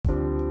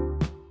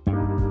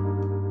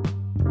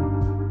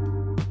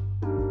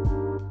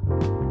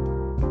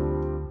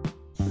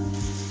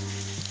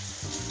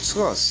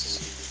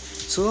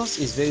Trust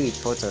is very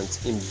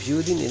important in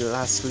building a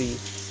lasting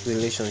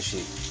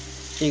relationship.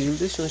 A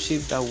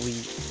relationship that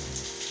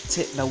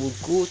will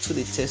go to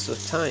the test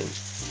of time.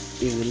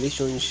 A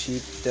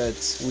relationship that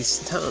will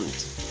stand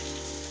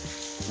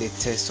the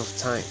test of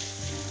time.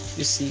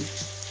 You see,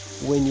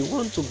 when you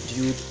want to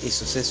build a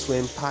successful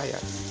empire,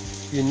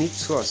 you need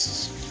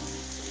trust.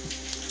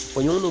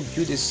 When you want to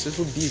build a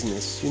successful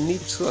business, you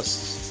need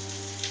trust.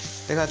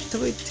 There are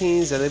 3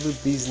 things that every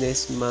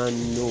businessman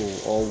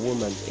or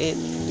woman,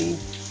 any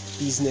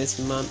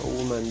businessman or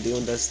woman, they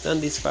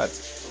understand this fact,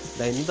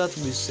 that in order to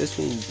be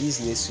successful in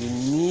business, you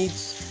need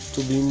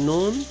to be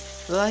known,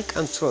 like,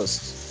 and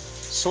trust.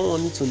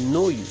 Someone needs to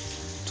know you.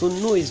 To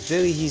know is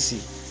very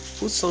easy.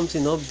 Put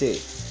something up there,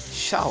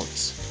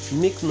 shout,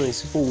 make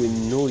noise, people will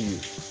know you.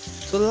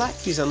 To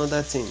like you is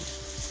another thing.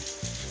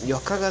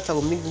 Your character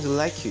will make them to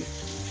like you.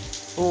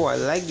 Oh, I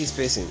like this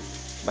person.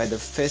 By the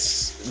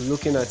first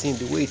looking at him,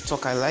 the way he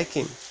talk, I like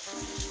him.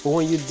 But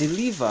when you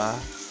deliver,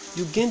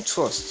 you gain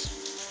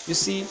trust. You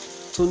see,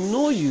 to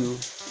know you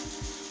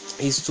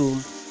is to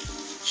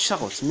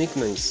shout, make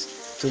noise.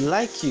 To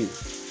like you,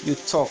 you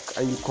talk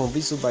and you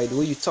convince you by the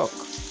way you talk.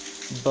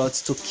 But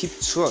to keep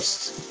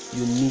trust,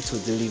 you need to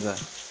deliver.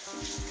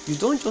 You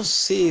don't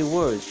just say a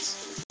word,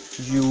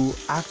 you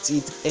act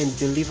it and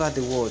deliver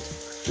the word.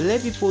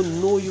 Let people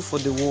know you for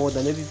the word,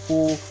 and let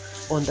people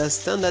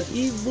understand that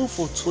even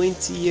for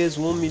 20 years,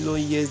 1 million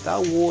years, that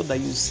word that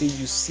you say,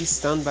 you see,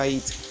 stand by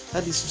it.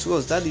 That is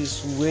trust. That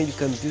is where you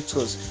can build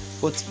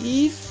trust. But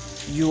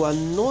if you are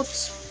not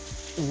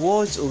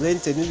words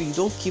oriented, maybe you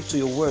don't keep to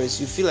your words,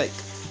 you feel like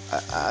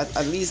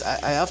at least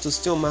I have to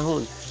stay on my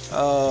own.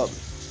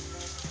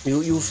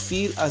 You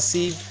feel as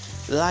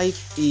if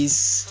life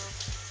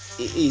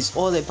is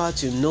all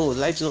about you. No,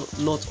 life is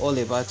not all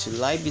about you.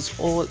 Life is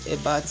all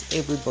about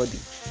everybody.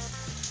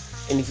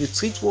 And if you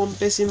treat one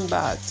person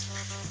bad,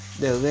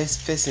 the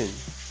rest person,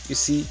 you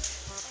see,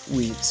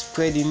 we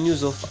spread the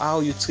news of how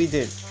you treat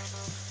them.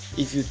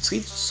 If you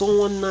treat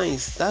someone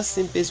nice, that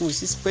same person will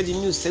see spread the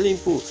news telling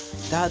people,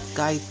 that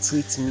guy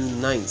treats me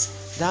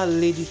nice, that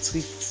lady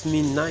treats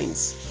me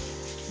nice.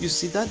 You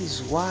see, that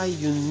is why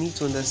you need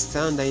to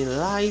understand that in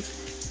life,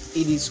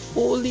 it is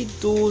only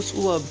those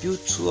who have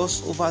built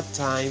trust over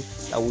time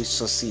that will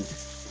succeed.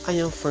 I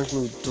am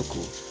Franklin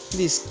Udoku.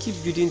 Please keep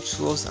building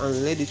trust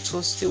and let the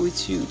trust stay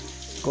with you.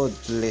 God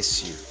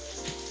bless you.